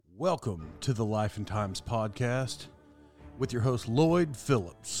Welcome to the Life and Times podcast with your host, Lloyd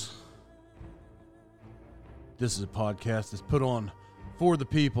Phillips. This is a podcast that's put on for the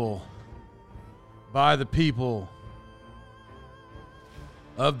people, by the people,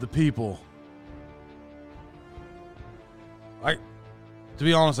 of the people. To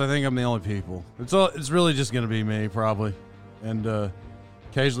be honest, I think I'm the only people. It's really just going to be me, probably, and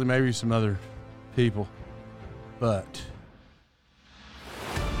occasionally maybe some other people, but...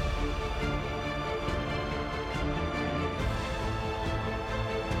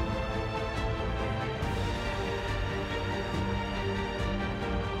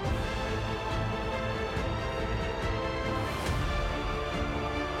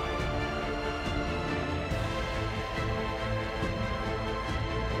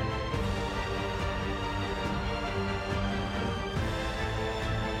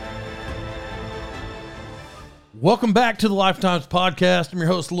 Welcome back to the Lifetimes podcast. I'm your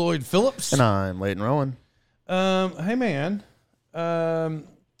host, Lloyd Phillips. And I'm Leighton Rowan. Hey, man.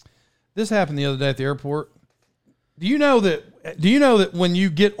 This happened the other day at the airport. Do you know that when you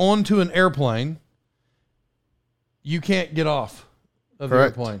get onto an airplane, you can't get off of the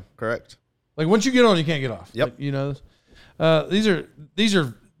airplane? Correct. Like, once you get on, you can't get off. Yep. Like, you know this? These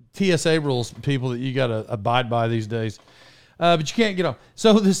are TSA rules, people, that you got to abide by these days. But you can't get off.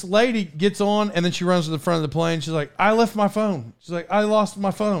 So this lady gets on, and then she runs to the front of the plane. She's like, I left my phone. She's like, I lost my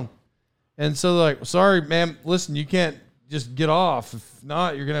phone. And so they're like, sorry, ma'am, listen, you can't just get off. If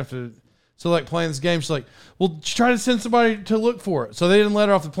not, you're going to have to. So like playing this game, she's like, well, try to send somebody to look for it. So they didn't let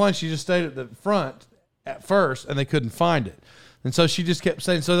her off the plane. She just stayed at the front at first, and they couldn't find it. And so she just kept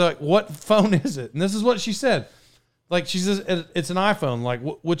saying, so they're like, what phone is it? And this is what she said. Like, she says, it's an iPhone. Like,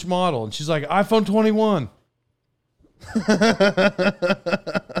 which model? And she's like, iPhone 21.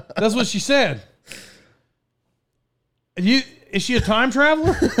 That's what she said. Is she a time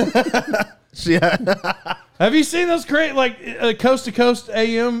traveler? Yeah. Have you seen those great Coast to Coast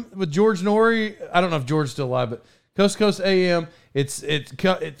AM with George Norrie? I don't know if George's still alive, but Coast to Coast AM. It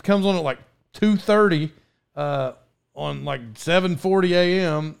comes on at like 2:30 on like 7:40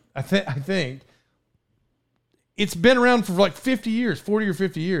 AM. I think. It's been around for like 50 years, 40 or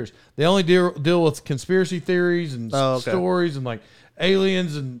 50 years. They only deal with conspiracy theories and stories and like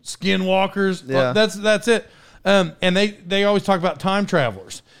aliens and skinwalkers. Yeah. That's it. And they always talk about time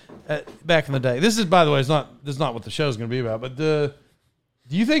travelers back in the day. This is, by the way, this is not what the show's going to be about. But do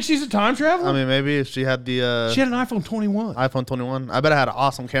you think she's a time traveler? I mean, maybe if she had the... she had an iPhone 21. iPhone 21. I bet it had an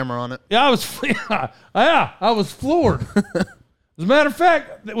awesome camera on it. Yeah, I was floored. As a matter of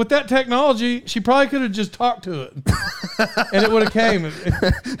fact, with that technology, she probably could have just talked to it, and it would have came.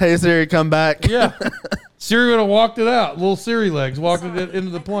 Hey, Siri, come back. Yeah. Siri would have walked it out. Little Siri legs walked it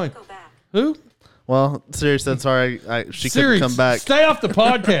into the plane. Who? Well, Siri said sorry. She Siri, couldn't come back. Stay off the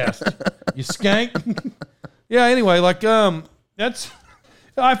podcast, you skank. Yeah, anyway, that's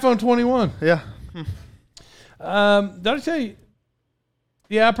iPhone 21. Yeah. Did I tell you?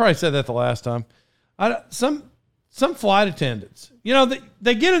 Yeah, I probably said that the last time. Some flight attendants,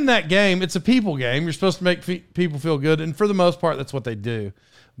 they get in that game. It's a people game. You're supposed to make people feel good. And for the most part, that's what they do.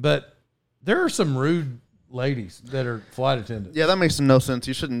 But there are some rude ladies that are flight attendants. Yeah, that makes no sense.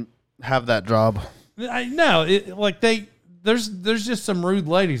 You shouldn't have that job. I know. There's just some rude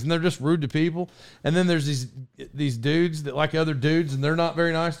ladies, and they're just rude to people. And then there's these dudes that like other dudes, and they're not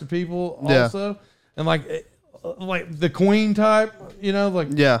very nice to people also. Yeah. And like the queen type,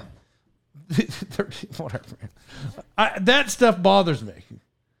 Yeah. Whatever, man. That stuff bothers me.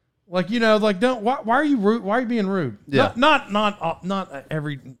 Don't. Why are you rude? Why are you being rude? Yeah. Not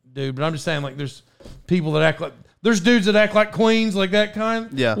every dude, but I'm just saying, like, there's people that act like, there's dudes that act like queens, like that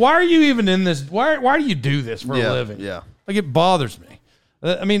kind. Yeah. Why are you even in this? Why do you do this for a living? Yeah. Like, it bothers me.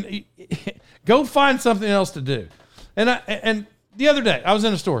 I mean, go find something else to do. And the other day, I was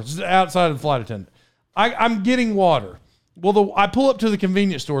in a store, outside of the flight attendant. I'm getting water. Well, I pull up to the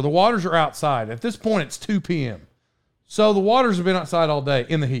convenience store. The waters are outside. At this point, it's 2 p.m. So the waters have been outside all day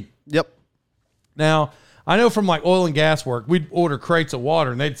in the heat. Yep. Now, I know from like oil and gas work, we'd order crates of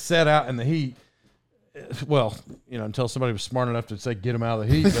water, and they'd set out in the heat. Well, until somebody was smart enough to say, get them out of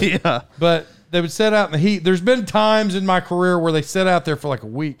the heat. But, yeah. But they would set out in the heat. There's been times in my career where they set out there for like a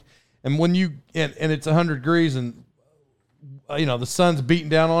week. And when and it's 100 degrees and, the sun's beating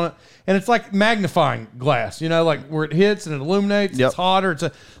down on it, and it's like magnifying glass, like where it hits and it illuminates. Yep. It's hotter.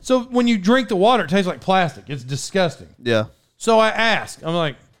 So when you drink the water, it tastes like plastic. It's disgusting. Yeah. So I ask, I'm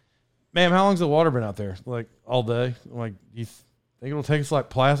like, ma'am, how long's the water been out there? Like, all day. I'm like, do you think it'll taste like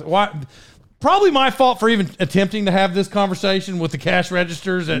plastic? Why? Probably my fault for even attempting to have this conversation with the cash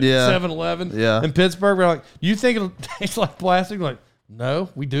registers at 7-Eleven in Pittsburgh. We're like, you think it'll taste like plastic? Like, No,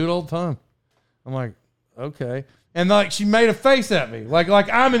 we do it all the time. I'm like, okay. And like she made a face at me, like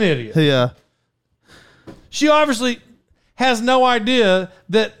I'm an idiot. Yeah. She obviously has no idea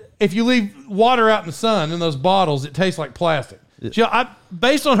that if you leave water out in the sun in those bottles, it tastes like plastic.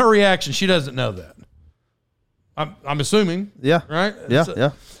 Based on her reaction, she doesn't know that. I'm assuming. Yeah. Right.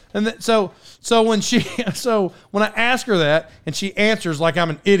 Yeah. And so when when I ask her that and she answers like I'm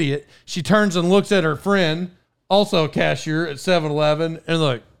an idiot, she turns and looks at her friend, also a cashier at 7-Eleven, and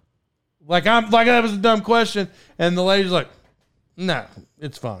like that was a dumb question, and the lady's like, "No,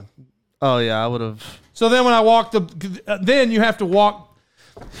 it's fine." Oh yeah, I would have. So then when I walk then you have to walk.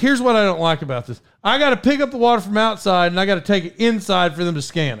 Here's what I don't like about this: I got to pick up the water from outside, and I got to take it inside for them to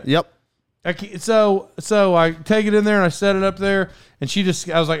scan it. Yep. So I take it in there and I set it up there, and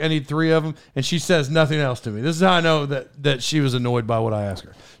I was like, I need 3 of them, and she says nothing else to me. This is how I know that she was annoyed by what I asked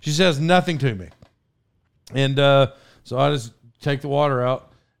her. She says nothing to me, and so I just take the water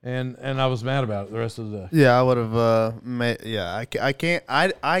out, and I was mad about it the rest of the day. Yeah, I would have.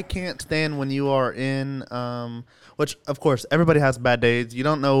 I can't stand when you are in. Which of course everybody has bad days. You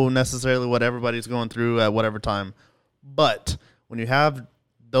don't know necessarily what everybody's going through at whatever time, but when you have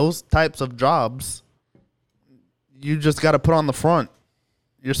those types of jobs, you just got to put on the front.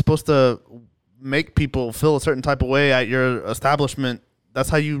 You're supposed to make people feel a certain type of way at your establishment. That's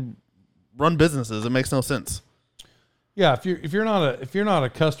how you run businesses. It makes no sense. Yeah, if you're not a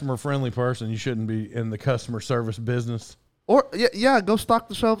customer friendly person, you shouldn't be in the customer service business. Or go stock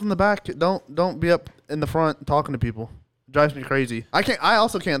the shelves in the back. Don't be up in the front talking to people. It drives me crazy. I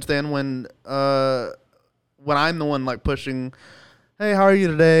also can't stand when I'm the one like pushing, "Hey, how are you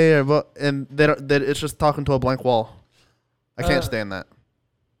today?" and that it's just talking to a blank wall. I can't stand that.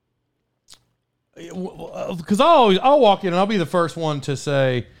 Because I'll walk in and I'll be the first one to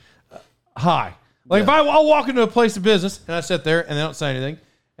say hi. Like if I'll walk into a place of business and I sit there and they don't say anything,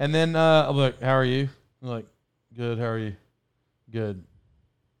 and then I'll be like, "How are you?" I'm like, "Good. How are you?" "Good."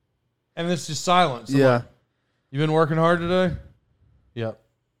 And it's just silence. I'm like, "You been working hard today?" "Yep."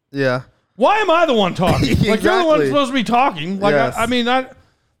 Yeah. Why am I the one talking? Exactly. Like you're the one supposed to be talking. Like yes.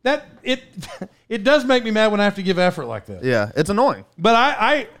 It does make me mad when I have to give effort like that. Yeah, it's annoying. But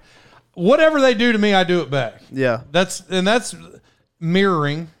I whatever they do to me, I do it back. Yeah. That's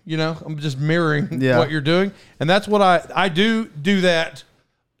mirroring, I'm just mirroring what you're doing. And that's what I do that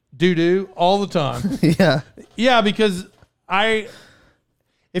all the time. Yeah. Yeah, because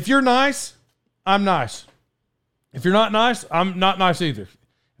if you're nice, I'm nice. If you're not nice, I'm not nice either.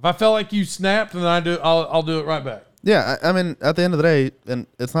 If I felt like you snapped, then I'll do it right back. Yeah, I mean, at the end of the day, and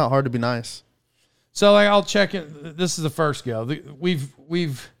it's not hard to be nice. So like I'll check in. This is the first go.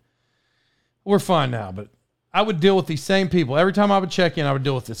 We're fine now, but I would deal with these same people. Every time I would check in, I would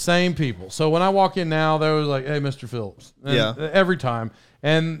deal with the same people. So when I walk in now, they was like, "Hey, Mr. Phillips." Every time.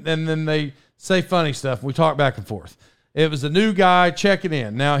 And then they say funny stuff. And we talk back and forth. It was a new guy checking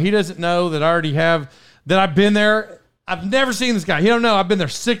in. Now, he doesn't know that I've been there. I've never seen this guy. He don't know. I've been there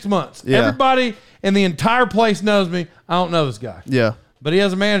 6 months. Yeah. Everybody in the entire place knows me. I don't know this guy. Yeah. But he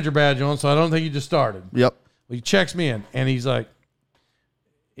has a manager badge on, so I don't think he just started. Yep. Well, he checks me in, and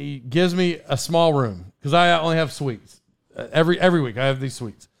he gives me a small room because I only have suites. Every week I have these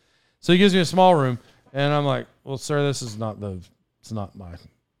suites. So he gives me a small room, and I'm like, "Well, sir, it's not my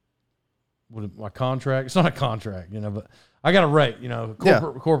contract. It's not a contract, but I got a rate,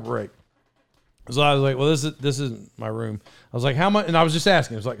 corporate rate." So I was like, "Well, this isn't my room." I was like, "How much?" And I was just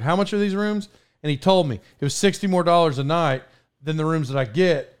asking. I was like, "How much are these rooms?" And he told me it was $60 more a night than the rooms that I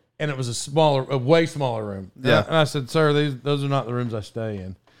get, and it was a way smaller room. Yeah. And I said, "Sir, those are not the rooms I stay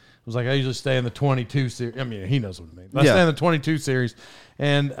in." I was like, "I usually stay in the 22 series." I mean, he knows what I mean. I stay in the 22 series,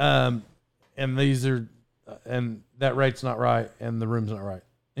 and these are, and that rate's not right, and the room's not right.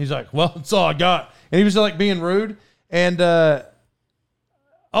 And he's like, "Well, that's all I got." And he was like being rude, and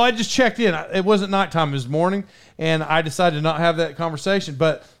I just checked in. It wasn't nighttime; it was morning, and I decided to not have that conversation.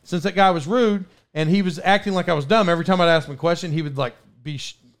 But since that guy was rude and he was acting like I was dumb, every time I'd ask him a question, he would like be.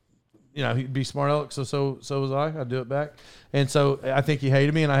 He'd be smart aleck. So was I. I'd do it back. And so I think he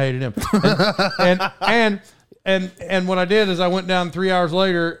hated me and I hated him. And what I did is I went down 3 hours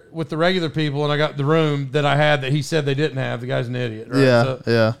later with the regular people and I got the room that I had that he said they didn't have. The guy's an idiot. Right?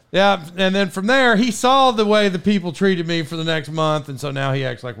 Yeah. Yeah. And then from there, he saw the way the people treated me for the next month. And so now he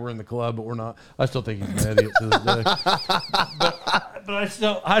acts like we're in the club, but we're not. I still think he's an idiot to this day. But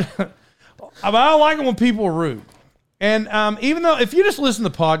I don't like it when people are rude. And even though, if you just listen to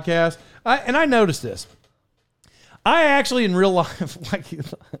the podcast, I noticed this. I actually, in real life,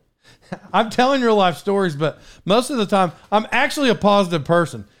 I'm telling real life stories, but most of the time, I'm actually a positive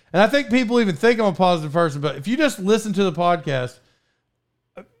person. And I think people even think I'm a positive person. But if you just listen to the podcast,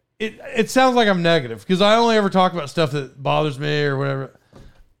 it sounds like I'm negative because I only ever talk about stuff that bothers me or whatever.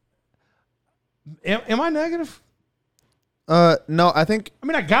 Am I negative? No, I think. I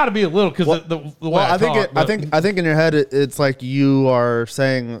mean, I got to be a little because the way I talk. I think in your head it's like you are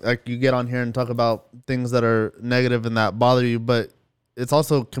saying like you get on here and talk about things that are negative and that bother you, but it's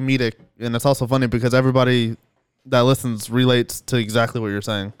also comedic and it's also funny because everybody that listens relates to exactly what you're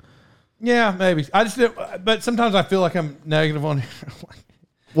saying. Yeah, maybe. But sometimes I feel like I'm negative on here.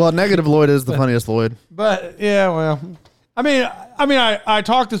 Well, negative Lloyd is the funniest Lloyd. But yeah, well, I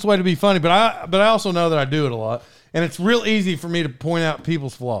talk this way to be funny, but I also know that I do it a lot, and it's real easy for me to point out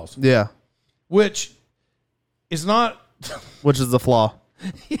people's flaws. Yeah, which is not. Which is the flaw.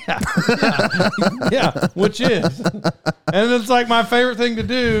 Yeah, which is, and it's like my favorite thing to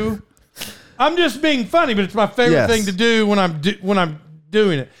do. I'm just being funny, but it's my favorite thing to do when I'm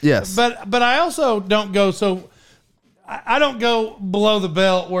doing it. Yes, but I also don't go so. I don't go below the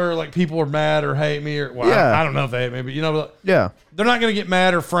belt where like people are mad or hate me or I don't know if they hate me, but they're not going to get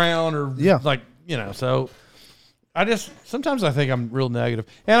mad or frown or so I sometimes I think I'm real negative.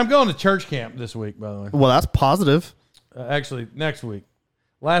 And I'm going to church camp this week, by the way. Well, that's positive. Actually, next week.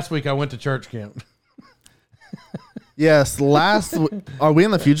 Last week I went to church camp. Yes, are we in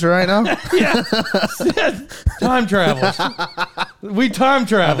the future right now? Yeah. Time travel. We time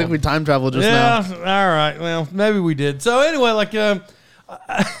travel. I think we time traveled just now. Yeah, all right. Well, maybe we did. So anyway, like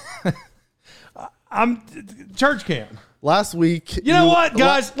I'm church camp. Last week. You know what,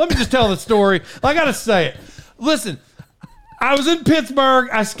 guys? Let me just tell the story. I got to say it. Listen, I was in Pittsburgh.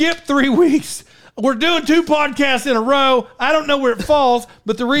 I skipped 3 weeks. We're doing 2 podcasts in a row. I don't know where it falls,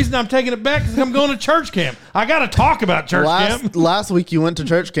 but the reason I'm taking it back is I'm going to church camp. I got to talk about church camp. Last week you went to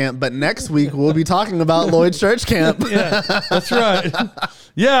church camp, but next week we'll be talking about Lloyd's church camp. Yeah, that's right.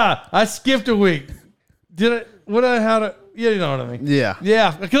 Yeah, I skipped a week. Did I? Yeah, you know what I mean. Yeah.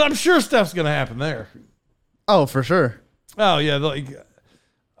 Yeah, because I'm sure stuff's going to happen there. Oh, for sure. Oh, yeah. Like,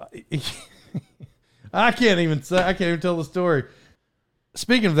 I can't even tell the story.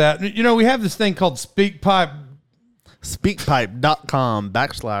 Speaking of that, we have this thing called SpeakPipe.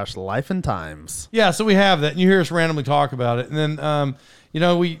 Speakpipe.com/life and times. Yeah, so we have that, and you hear us randomly talk about it. And then,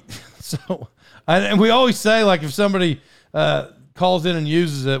 and we always say, like, if somebody calls in and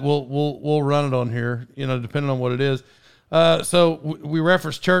uses it, we'll run it on here, depending on what it is. So we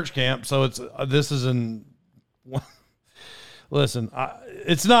reference church camp. So this is listen,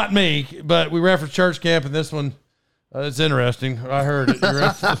 it's not me, but we reference church camp, and this one, it's interesting. I heard it.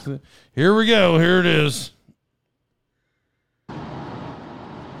 Here we go. Here it is.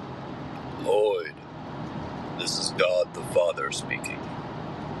 Lloyd, this is God the Father speaking.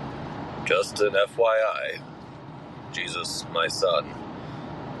 Just an FYI, Jesus, my son,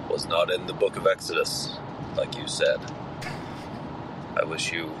 was not in the book of Exodus, like you said. I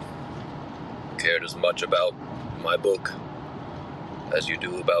wish you cared as much about my book as you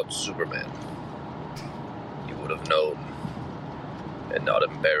do about Superman. You would have known and not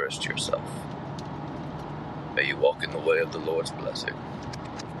embarrassed yourself. May you walk in the way of the Lord's blessing.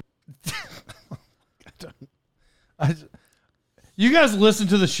 You guys listen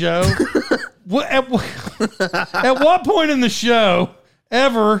to the show? At what point in the show,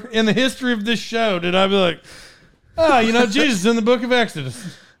 ever in the history of this show, did I be like, Jesus is in the book of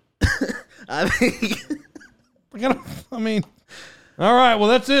Exodus? I mean, all right, well,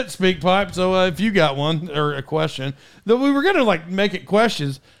 that's it, SpeakPipe. So if you got one or a question, that we were going to make it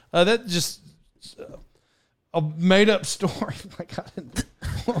questions. That just a made-up story.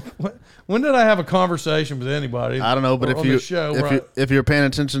 When did I have a conversation with anybody? I don't know, but if you're paying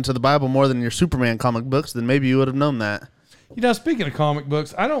attention to the Bible more than your Superman comic books, then maybe you would have known that. Speaking of comic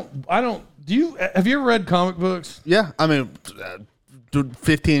books, have you ever read comic books? Yeah, I mean,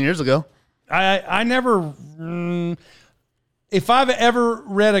 15 years ago. I never, if I've ever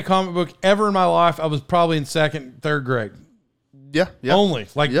read a comic book ever in my life, I was probably in 2nd, 3rd grade. Yeah. Yep. Only.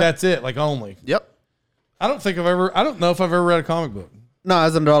 That's it. Only. Yep. I don't know if I've ever read a comic book. No,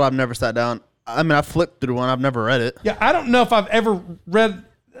 as an adult, I've never sat down. I mean, I flipped through one. I've never read it. Yeah, I don't know if I've ever read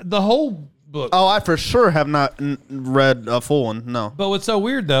the whole book. Oh, I for sure have not read a full one. No. But what's so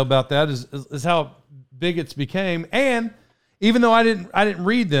weird though about that is how big it's became. And even though I didn't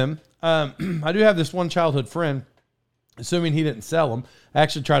read them, I do have this one childhood friend. Assuming he didn't sell them, I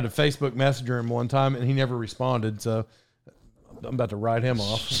actually tried to Facebook Messenger him one time and he never responded. So I'm about to write him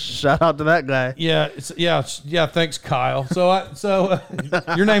off. Shout out to that guy. Yeah, thanks, Kyle. So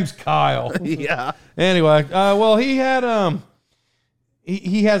your name's Kyle. Yeah. Anyway, well, he had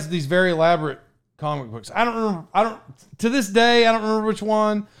he has these very elaborate comic books. To this day, I don't remember which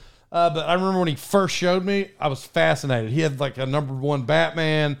one. But I remember when he first showed me, I was fascinated. He had like a number 1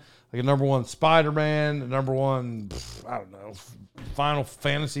 Batman, like a number 1 Spider-Man, a number 1, I don't know, Final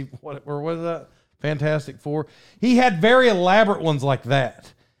Fantasy, what was that? Fantastic Four. He had very elaborate ones like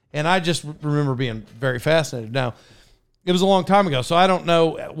that. And I just remember being very fascinated. Now, it was a long time ago, so I don't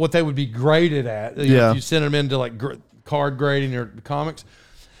know what they would be graded at. You know, if you send them into like card grading or comics.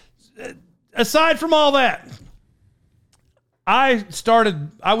 Aside from all that, I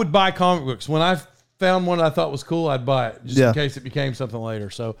would buy comic books. When I found one I thought was cool, I'd buy it just in case it became something later.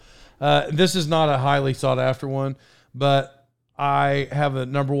 So this is not a highly sought after one, but I have a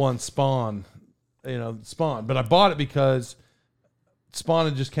number 1 Spawn, Spawn. But I bought it because Spawn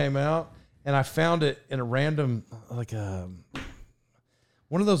had just came out, and I found it in a random, like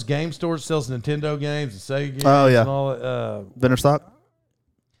one of those game stores that sells Nintendo games and Sega games and all that. Vintage stock?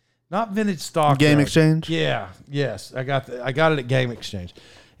 Not vintage stock. Game Exchange? Yeah. Yes. I got it at Game Exchange.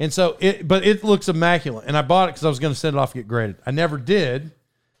 And so it looks immaculate. And I bought it because I was going to send it off and get graded. I never did.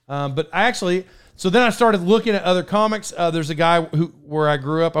 But so then I started looking at other comics. There's a guy where I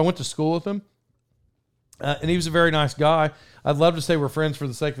grew up. I went to school with him. And he was a very nice guy. I'd love to say we're friends for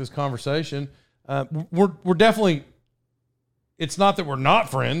the sake of this conversation. We're definitely, it's not that we're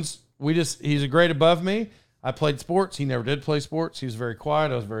not friends. He's a grade above me. I played sports. He never did play sports. He was very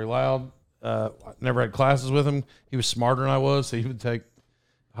quiet. I was very loud. I never had classes with him. He was smarter than I was, so he would take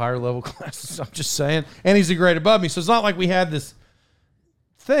higher level classes. I'm just saying. And he's a grade above me. So it's not like we had this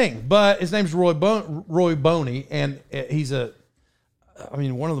thing. But his name's Roy Boney, and he's one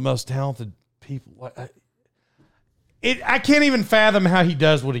of the most talented people. I can't even fathom how he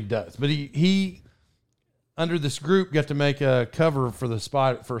does what he does. But he under this group got to make a cover for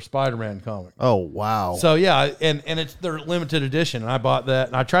a Spider-Man comic. Oh, wow. So yeah, and it's their limited edition, and I bought that,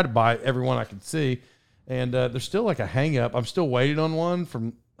 and I tried to buy every one I could see, and there's still like a hang up. I'm still waiting on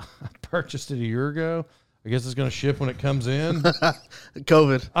one I purchased it a year ago. I guess it's going to ship when it comes in.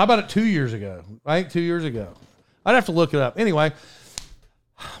 COVID. I bought it 2 years ago. I think 2 years ago. I'd have to look it up. Anyway,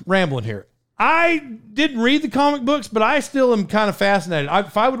 rambling here. I didn't read the comic books, but I still am kind of fascinated.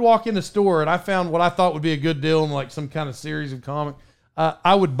 If I would walk in a store and I found what I thought would be a good deal in like some kind of series of comic,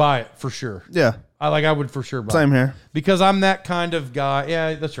 I would buy it for sure. Yeah. I would for sure buy Same it. here. Because I'm that kind of guy.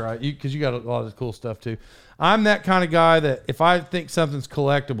 Yeah, that's right. Because you got a lot of cool stuff too. I'm that kind of guy that if I think something's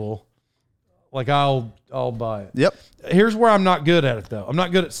collectible, like I'll buy it. Yep. Here's where I'm not good at it though. I'm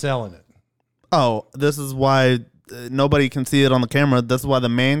not good at selling it. Oh, this is why nobody can see it on the camera. That's why the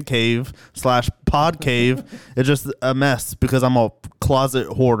man cave / pod cave is just a mess, because I'm a closet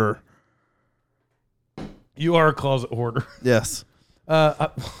hoarder. You are a closet hoarder. Yes. I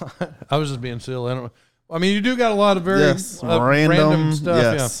was just being silly. You do got a lot of very random stuff.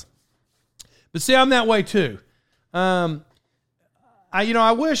 Yes. Yeah. But see, I'm that way too. I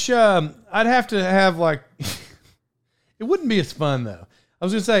wish I'd have to have like. It wouldn't be as fun though. I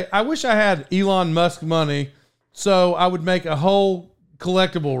was gonna say I wish I had Elon Musk money, so I would make a whole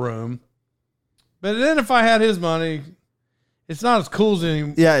collectible room. But then if I had his money, it's not as cool as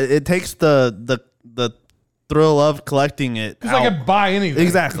any. Yeah, it takes the thrill of collecting it. Because I could buy anything.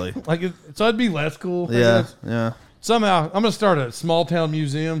 Exactly. So it'd be less cool. I Yeah, guess. yeah. Somehow, I'm going to start a small town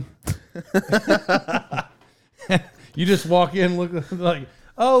museum. You just walk in, look like,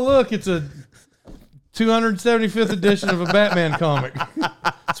 oh, look, it's a 275th edition of a Batman comic.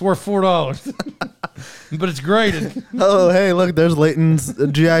 It's worth $4. But it's graded. Oh, hey, look, there's Leighton's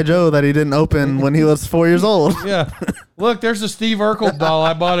G.I. Joe that he didn't open when he was 4 years old. Yeah. Look, there's a Steve Urkel doll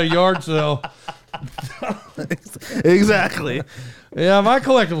I bought at a yard sale. Exactly. Yeah, my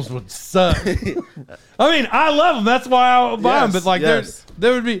collectibles would suck. I love them. That's why I buy them. But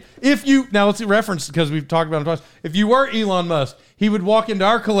there would be, now let's see reference, because we've talked about it twice. If you were Elon Musk, he would walk into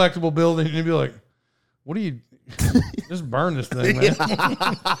our collectible building and he'd be like, what are you, just burn this thing, man.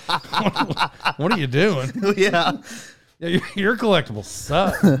 What are you doing? Yeah. Your collectibles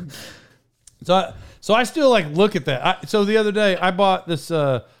suck. So I still look at that. So the other day I bought this,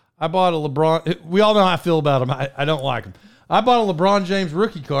 I bought a LeBron. We all know how I feel about him. I don't like him. I bought a LeBron James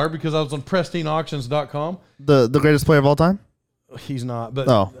rookie card because I was on PrestineAuctions.com. The greatest player of all time? He's not, but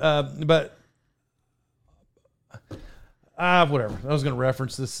whatever. I was going to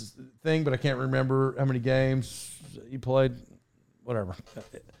reference this thing, but I can't remember how many games he played. Whatever.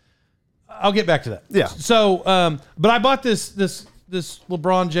 I'll get back to that. Yeah. So, but I bought this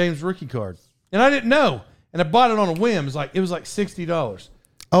LeBron James rookie card, and I didn't know, and I bought it on a whim. It was like $60.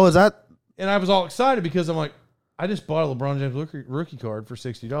 Oh, is that? And I was all excited because I'm like, I just bought a LeBron James rookie card for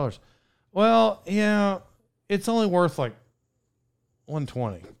 $60. Well, yeah, it's only worth like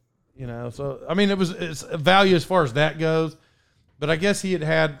 $120. So it's a value as far as that goes. but I guess he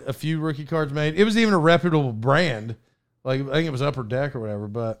had a few rookie cards made. It was even a reputable brand. Like, I think it was Upper Deck or whatever,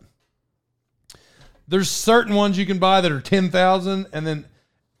 but there's certain ones you can buy that are 10,000, and then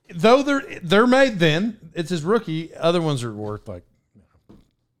though they're made then, it's his rookie. Other ones are worth like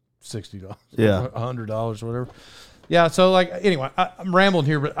 $60, $100 or whatever. Yeah. So like, anyway, I'm rambling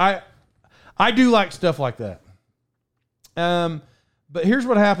here, but I do like stuff like that. But here's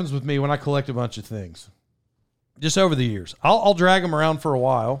what happens with me when I collect a bunch of things. Just over the years, I'll drag them around for a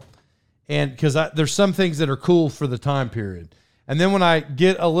while, and because there's some things that are cool for the time period, and then when I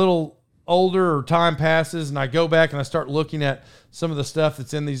get a little older or time passes and I go back and I start looking at some of the stuff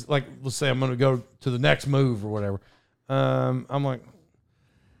that's in these, like, let's say I'm going to go to the next move or whatever. I'm like,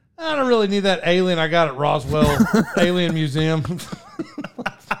 I don't really need that alien I got at Roswell Alien Museum.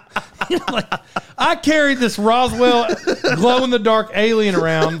 Like, I carried this Roswell glow-in-the-dark alien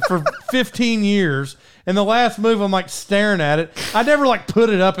around for 15 years, and the last move I'm like staring at it. I never like put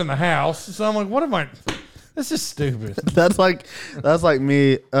it up in the house, so I'm like, what am I? This is stupid. That's like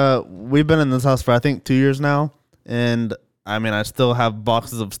me. We've been in this house for I think 2 years now, and I mean I still have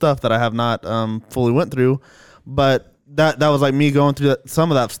boxes of stuff that I have not fully went through, but that was like me going through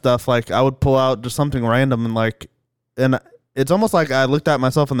some of that stuff. Like I would pull out just something random and it's almost like I looked at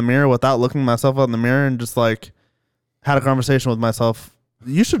myself in the mirror without looking myself in the mirror and just like had a conversation with myself.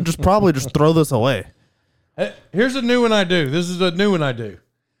 You should just probably just throw this away. Here's a new one I do. This is a new one I do.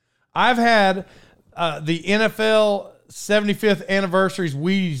 I've had the NFL 75th anniversary's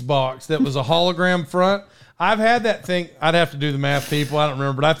Wheaties box that was a hologram front. I've had that thing. I'd have to do the math, people. I don't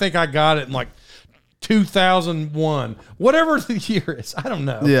remember, but I think I got it in like 2001, whatever the year is. I don't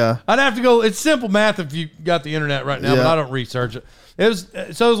know. Yeah, I'd have to go. It's simple math if you got the internet right now, but I don't research it. It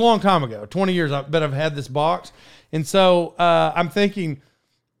was a long time ago, 20 years. I bet I've had this box, and so I'm thinking,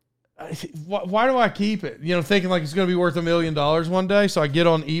 why do I keep it? You know, thinking like it's going to be worth $1 million one day. So I get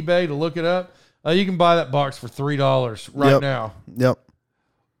on eBay to look it up. You can buy that box for $3 right now. Yep.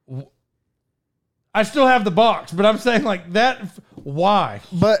 I still have the box, but I'm saying like that. Why?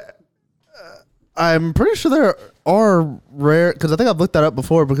 But I'm pretty sure there are rare, because I think I've looked that up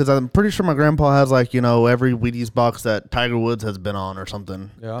before, because I'm pretty sure my grandpa has like, you know, every Wheaties box that Tiger Woods has been on or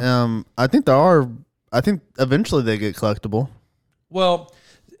something. Yeah. I think eventually they get collectible. Well,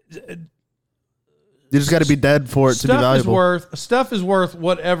 you just got to be dead for it to be valuable. Stuff is worth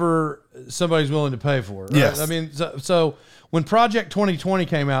whatever somebody's willing to pay for. Right? Yes. I mean, so when Project 2020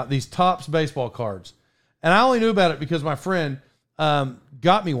 came out, these Topps baseball cards, and I only knew about it because my friend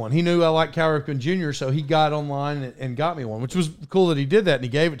got me one. He knew I liked Cal Ripken Jr., so he got online and got me one, which was cool that he did that, and he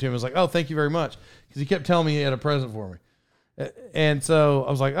gave it to him. I was like, oh, thank you very much, because he kept telling me he had a present for me. And so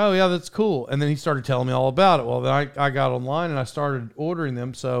I was like, oh, yeah, that's cool. And then he started telling me all about it. Well, then I got online and I started ordering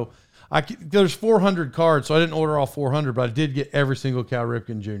them. So there's 400 cards, so I didn't order all 400, but I did get every single Cal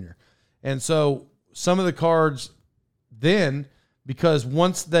Ripken Jr. And so some of the cards then, because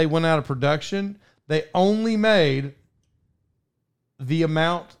once they went out of production, they only made the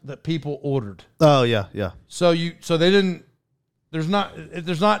amount that people ordered. Oh, yeah, yeah. So they didn't, there's not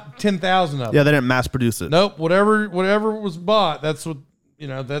 10,000 of them. Yeah, they didn't mass produce it. Nope. Whatever was bought, that's what, you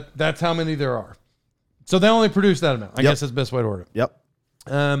know, that's how many there are. So they only produce that amount. I guess that's the best way to order it. Yep.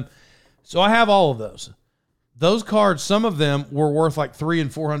 So I have all of those. Those cards, some of them were worth like $300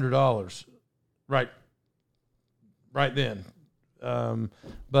 and $400 right then.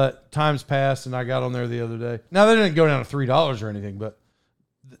 But times passed, and I got on there the other day. Now, they didn't go down to $3 or anything, but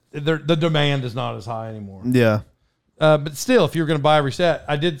the demand is not as high anymore. Yeah. But still, if you were going to buy every set,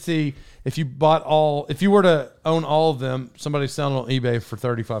 I did see if you were to own all of them, somebody's selling on eBay for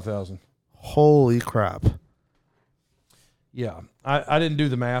 $35,000. Holy crap. Yeah. I didn't do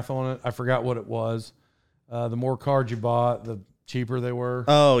the math on it. I forgot what it was. The more cards you bought, the cheaper they were.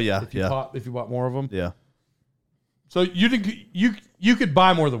 Oh, yeah. If you bought more of them. Yeah. So you could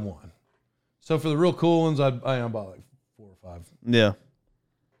buy more than one. So for the real cool ones, I buy like 4 or 5. Yeah.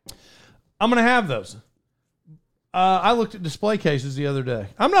 I'm going to have those. I looked at display cases the other day.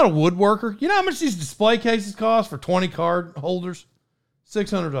 I'm not a woodworker. You know how much these display cases cost for 20 card holders?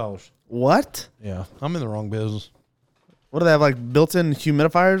 $600. What? Yeah, I'm in the wrong business. What do they have, like built-in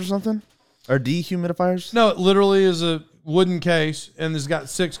humidifiers or something? Or dehumidifiers? No, it literally is a wooden case, and it's got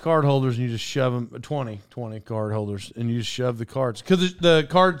 6 card holders, and you just shove them, 20 card holders, and you just shove the cards. Because the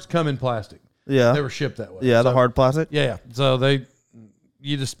cards come in plastic. Yeah. They were shipped that way. Yeah, so, the hard plastic? Yeah. So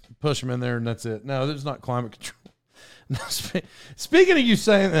you just push them in there, and that's it. No, there's not climate control. Speaking of you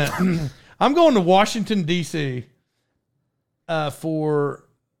saying that, I'm going to Washington, D.C. For,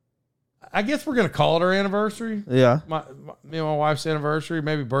 I guess we're going to call it our anniversary. Yeah. My wife's anniversary,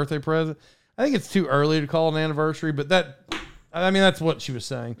 maybe birthday present. I think it's too early to call it an anniversary, but that I mean, that's what she was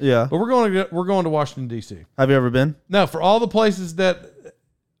saying. Yeah. But we're going to Washington, D.C. Have you ever been? No, for all the places that,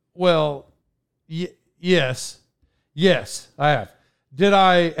 well, yes, I have.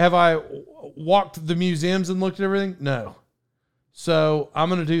 Have I walked the museums and looked at everything? No. So I'm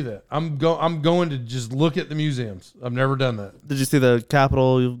going to do that. I'm going to just look at the museums. I've never done that. Did you see the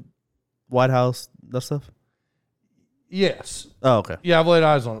Capitol, White House, that stuff? Yes. Oh, okay. Yeah, I've laid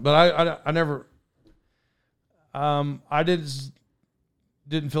eyes on it, but I never. I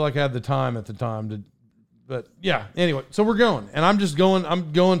didn't feel like I had the time at the time to. But yeah. Anyway, so we're going, and I'm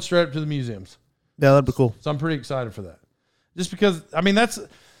going straight up to the museums. Yeah, that'd be cool. So I'm pretty excited for that. Just because, I mean, that's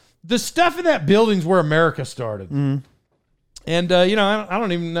the stuff in that building's where America started. Mm. And, I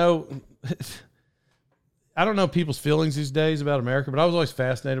don't even know. I don't know people's feelings these days about America, but I was always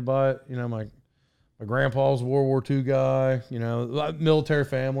fascinated by it. My grandpa was a World War II guy, military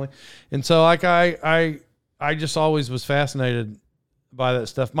family. And so like I just always was fascinated by that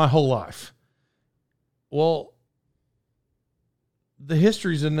stuff my whole life. Well, the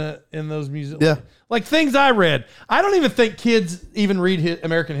history's in those museums. Yeah. Like things I read. I don't even think kids even read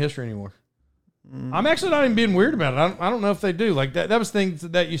American history anymore. I'm actually not even being weird about it. I don't know if they do. Like that was things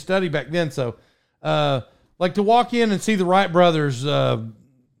that you study back then. So, like to walk in and see the Wright brothers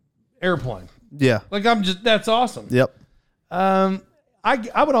airplane. Yeah. Like that's awesome. Yep. I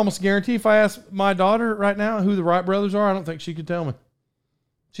would almost guarantee if I asked my daughter right now who the Wright brothers are, I don't think she could tell me.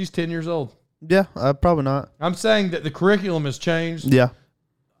 She's 10 years old. Yeah, probably not. I'm saying that the curriculum has changed. Yeah.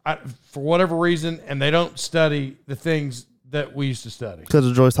 For whatever reason, and they don't study the things that we used to study. Because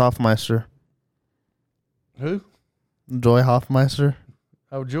of Joyce Hoffmeister. Who? Joy Hoffmeister.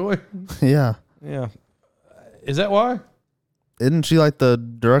 Oh, Joy? Yeah. Yeah. Is that why? Isn't she like the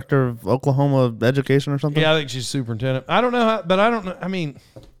director of Oklahoma education or something? Yeah, I think she's superintendent. I don't know how, but I don't know. I mean,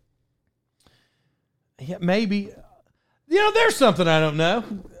 yeah, maybe. There's something I don't know.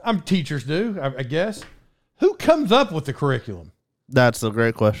 Teachers do, I guess. Who comes up with the curriculum? That's a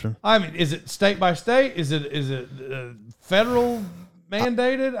great question. I mean, is it state by state? Is it federal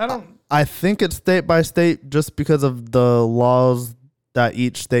mandated? I think it's state by state just because of the laws that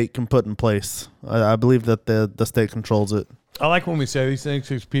each state can put in place. I believe that the state controls it. I like when we say these things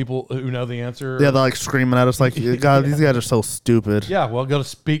because people who know the answer. Yeah, they're like screaming at us like, God, these guys are so stupid. Yeah, well, go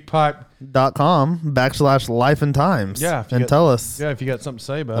to speakpipe.com/life and times. Yeah. And tell us. Yeah, if you got something to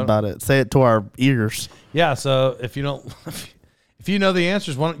say about it. Say it to our ears. Yeah, so if you don't, if you know the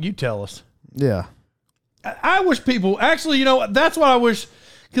answers, why don't you tell us? Yeah. I wish people, actually, that's what I wish,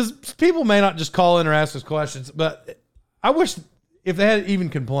 because people may not just call in or ask us questions, but I wish if they had even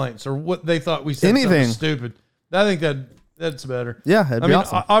complaints or what they thought we said anything something stupid. I think that's better. Yeah, it'd be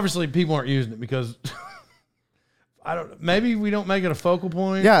awesome. Obviously, people aren't using it because maybe we don't make it a focal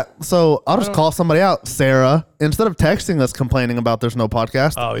point. Yeah, so I'll just call somebody out. Sarah, instead of texting us complaining about there's no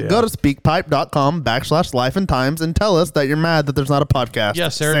podcast, go to speakpipe.com/life and times and tell us that you're mad that there's not a podcast. Yeah,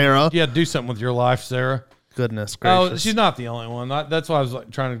 Sarah. Yeah, do something with your life, Sarah. Goodness gracious. Oh, she's not the only one. That's why I was like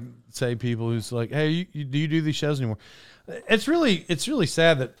trying to say people who's like, hey, do you do these shows anymore? It's really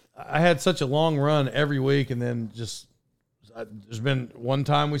sad that I had such a long run every week, and then there's been one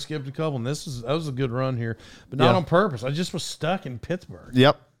time we skipped a couple, and that was a good run here, but not on purpose. I just was stuck in Pittsburgh.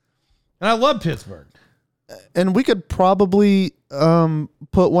 Yep. And I love Pittsburgh. And we could probably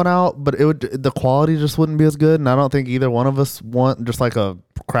put one out, but the quality just wouldn't be as good, and I don't think either one of us want just like a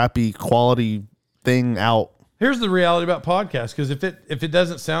crappy quality thing out. Here's the reality about podcasts, because if it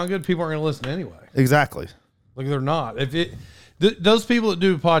doesn't sound good, people aren't going to listen anyway. Exactly. Like they're not. Those people that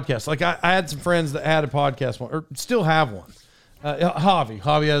do podcasts, like I had some friends that had a podcast one, or still have one. Javi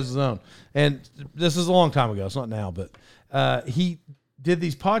has his own, and this is a long time ago. It's not now, but he did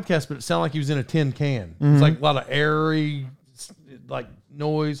these podcasts, but it sounded like he was in a tin can. Mm-hmm. It's like a lot of airy, like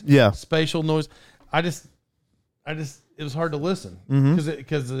noise, spatial noise. It was hard to listen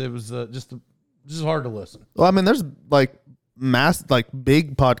because it was just hard to listen. Well, I mean, there's like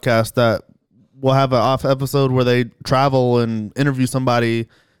big podcasts that will have an off episode where they travel and interview somebody,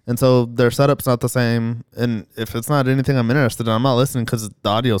 and so their setup's not the same. And if it's not anything I'm interested in, I'm not listening because the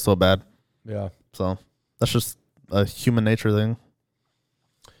audio's so bad. Yeah. So that's just a human nature thing.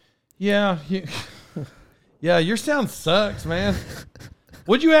 Yeah. Yeah, your sound sucks, man.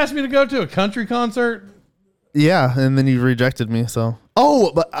 Would you ask me to go to a country concert? Yeah, and then you rejected me, so.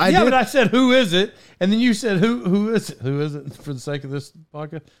 Oh, but I did. But I said, who is it? And then you said, who is it? Who is it for the sake of this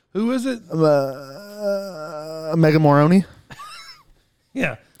podcast? Who is it? Megan Moroni.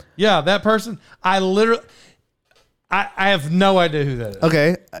 Yeah. Yeah, that person. I have no idea who that is.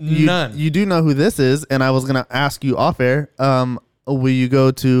 Okay. None. You do know who this is, and I was going to ask you off air, will you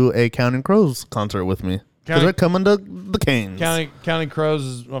go to a Counting Crows concert with me? Because they're coming to the Canes. Counting Crows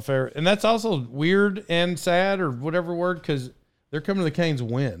is my favorite. And that's also weird and sad or whatever word because they're coming to the Canes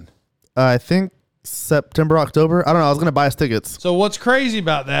when? I think September, October. I don't know. I was going to buy us tickets. So what's crazy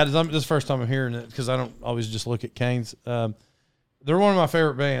about that is this is the first time I'm hearing it because I don't always just look at Canes. They're one of my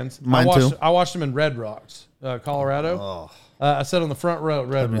favorite bands. Mine too. I watched them in Red Rocks, Colorado. Oh, I sat on the front row at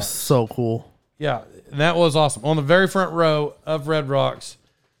Red that'd be Rocks. so cool. Yeah, and that was awesome. On the very front row of Red Rocks,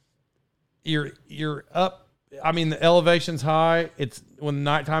 you're up. I mean, the elevation's high. It's when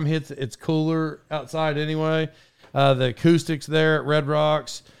nighttime hits, it's cooler outside anyway. The acoustics there at Red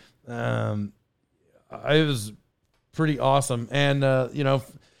Rocks, it was pretty awesome. And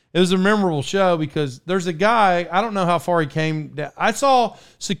it was a memorable show because there's a guy. I don't know how far he came down. I saw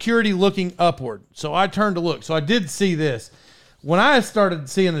security looking upward, so I turned to look. So I did see this. When I started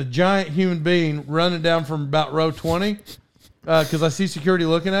seeing a giant human being running down from about row 20, because I see security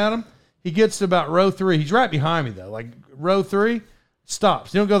looking at him, he gets to about row 3. He's right behind me, though. Like, row 3,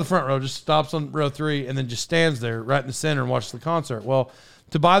 stops. He don't go to the front row, just stops on row 3 and then just stands there right in the center and watches the concert. Well,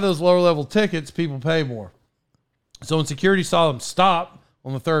 to buy those lower-level tickets, people pay more. So when security saw them stop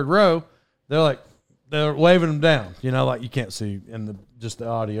on the third row, they're waving them down. Like you can't see in just the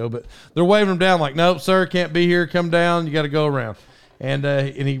audio, but they're waving them down like, nope, sir, can't be here. Come down. You got to go around. And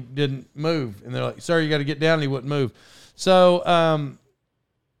he didn't move. And they're like, sir, you got to get down. And he wouldn't move. So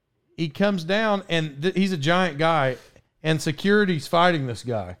he comes down, and he's a giant guy, and security's fighting this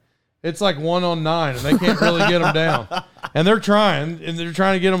guy. It's like 1-on-9, and they can't really get him down. And they're trying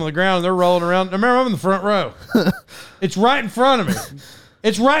to get him on the ground, and they're rolling around. I remember I'm in the front row. It's right in front of me.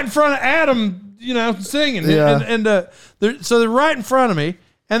 It's right in front of Adam, singing. Yeah. So they're right in front of me,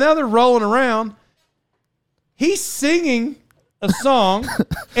 and now they're rolling around. He's singing a song,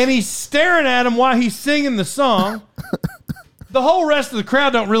 and he's staring at him while he's singing the song. The whole rest of the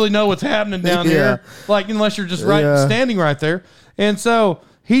crowd don't really know what's happening down here, like unless you're just standing right there. And so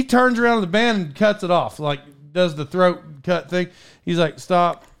he turns around to the band and cuts it off, like does the throat cut thing. He's like,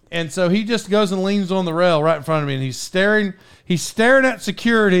 stop. And so he just goes and leans on the rail right in front of me, and he's staring at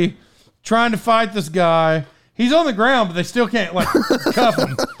security, trying to fight this guy. He's on the ground, but they still can't cuff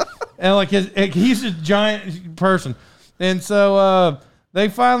him. And he's a giant person. And so they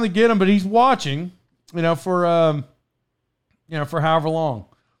finally get him, but he's watching, for however long,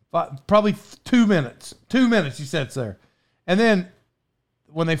 probably 2 minutes. 2 minutes he sits there. And then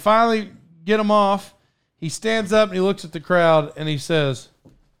when they finally get him off, he stands up and he looks at the crowd and he says,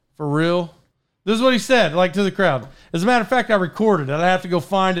 for real? This is what he said, to the crowd. As a matter of fact, I recorded it. I have to go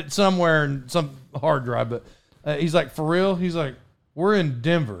find it somewhere in some hard drive. But he's like, for real? He's like, we're in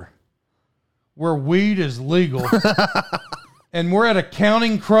Denver where weed is legal. And we're at a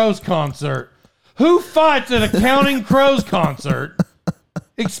Counting Crows concert. Who fights at a Counting Crows concert,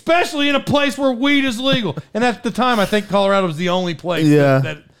 especially in a place where weed is legal? And at the time, I think Colorado was the only place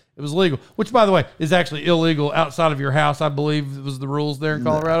that it was legal, which, by the way, is actually illegal outside of your house. I believe it was the rules there in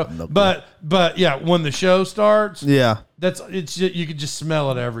Colorado. No, but yeah, when the show starts, you could just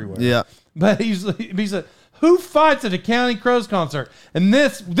smell it everywhere. Yeah. But he said, who fights at a Counting Crows concert? And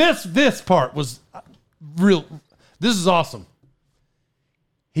this part was real. This is awesome.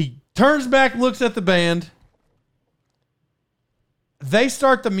 He turns back, looks at the band. They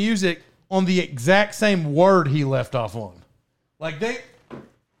start the music on the exact same word he left off on.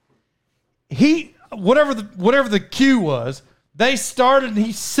 Whatever the cue was, they started and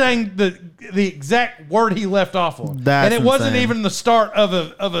he sang the exact word he left off on. And it wasn't even the start of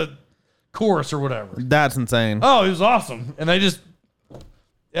a chorus or whatever. That's insane. Oh, it was awesome. And they just,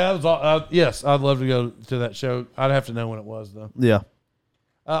 it was yes, I'd love to go to that show. I'd have to know when it was though. Yeah.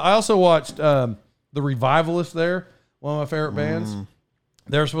 I also watched The Revivalists there, one of my favorite bands.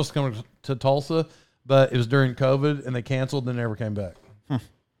 They were supposed to come to Tulsa, but it was during COVID, and they canceled and never came back.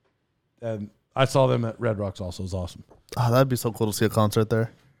 And I saw them at Red Rocks also. It was awesome. Oh, that'd be so cool to see a concert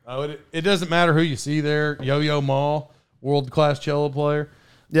there. Oh, it doesn't matter who you see there. Yo-Yo Ma, world-class cello player.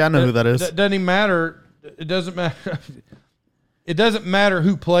 Yeah, I know who that is. It doesn't even matter. It doesn't matter. It doesn't matter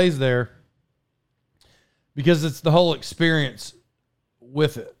who plays there because it's the whole experience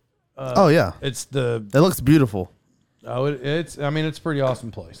with it. It looks beautiful. Oh, it's a pretty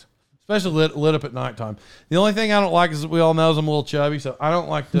awesome place, especially lit up at nighttime. The only thing I don't like is we all know I'm a little chubby, so I don't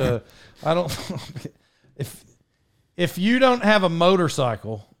like to. I don't. If you don't have a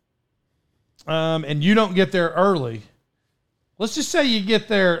motorcycle, and you don't get there early, let's just say you get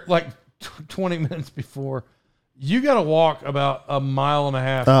there like 20 minutes before, you got to walk about a mile and a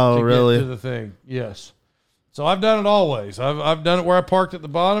half. Oh, really? Get to the thing, yes. So I've done it always. I've done it where I parked at the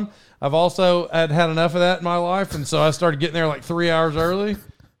bottom. I've also had enough of that in my life, and so I started getting there like 3 hours early.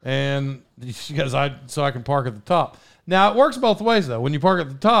 and because so I can park at the top. Now it works both ways though. When you park at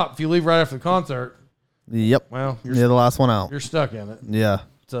the top, if you leave right after the concert, Yep. well, you're the last one out. You're stuck in it. Yeah.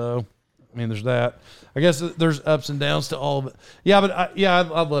 So, I mean, there's that. I guess there's ups and downs to all of it. Yeah, but I'd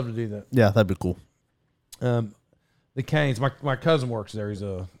love to do that. Yeah, that'd be cool. The Canes. My cousin works there.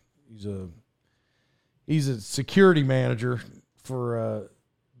 He's a security manager for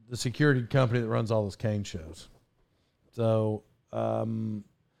the security company that runs all those Cane shows. So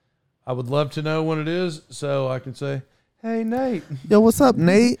I would love to know when it is so I can say, hey, Nate. Yo, what's up,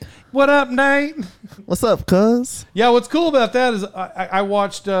 Nate? What up, Nate? What's up, cuz? Yeah, what's cool about that is I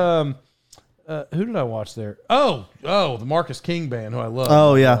watched who did I watch there? Oh, the Marcus King band, who I love.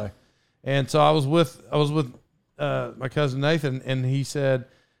 Oh, yeah. And so I was with my cousin Nathan, and he said,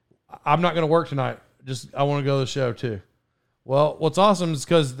 I'm not going to work tonight. I want to go to the show too. Well, what's awesome is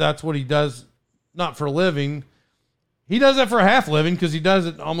because that's what he does, not for a living. He does that for a half living because he does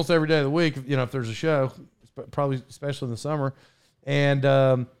it almost every day of the week. You know, if there's a show, probably especially in the summer,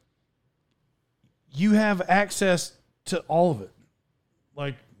 and you have access to all of it,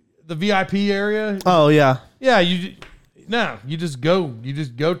 like the VIP area. Oh yeah, yeah. You just go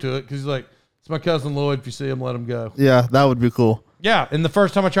to it because he's like, it's my cousin Lloyd. If you see him, let him go. Yeah, that would be cool. Yeah, and the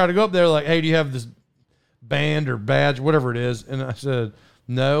first time I tried to go up there, like, hey, do you have this band or badge, whatever it is? And I said,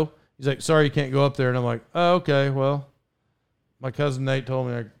 no. He's like, sorry, you can't go up there. And I'm like, oh, okay, well, my cousin Nate told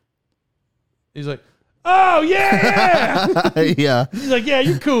me. He's like, oh, yeah. Yeah. He's like, yeah,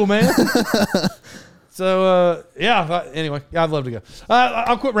 you're cool, man. So, anyway, I'd love to go.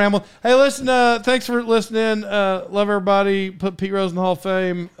 I'll quit rambling. Hey, listen, thanks for listening. Love everybody. Put Pete Rose in the Hall of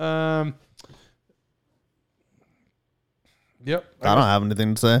Fame. Yep. I don't have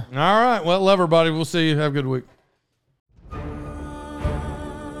anything to say. All right. Well, love everybody. We'll see you. Have a good week.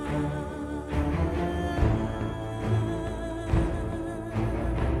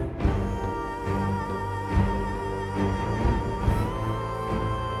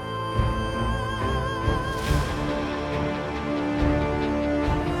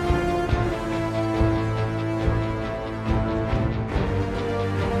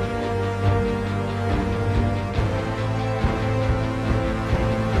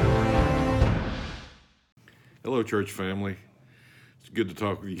 Hello, church family. It's good to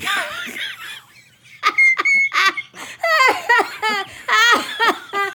talk with you.